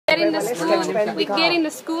We're getting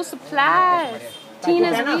the school supplies.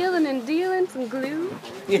 Tina's wheeling and dealing some glue,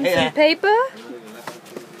 some paper.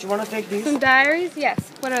 Do you want to take these? Some diaries.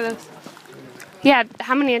 Yes. What are those? Yeah.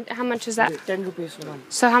 How much is that? 10 rupees for one.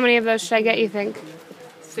 So how many of those should I get? You think?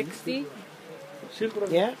 60.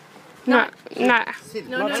 Yeah. No. No.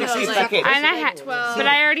 And but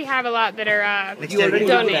I already have a lot that are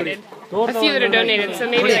donated. A few that are donated, so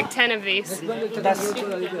maybe like 10 of these.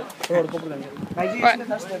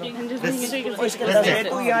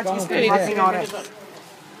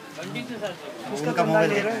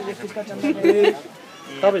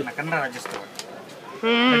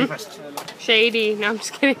 Shady. No, I'm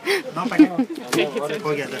just kidding.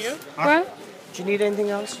 What? Do you need anything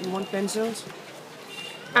else? You want pencils?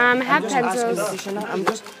 I have pencils. I'm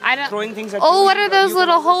just throwing things at you. Oh, what are those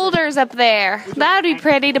little holders up there? That would be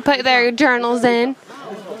pretty to put their journals in.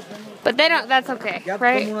 But they don't, that's okay,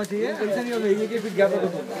 right?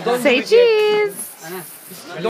 Say cheese!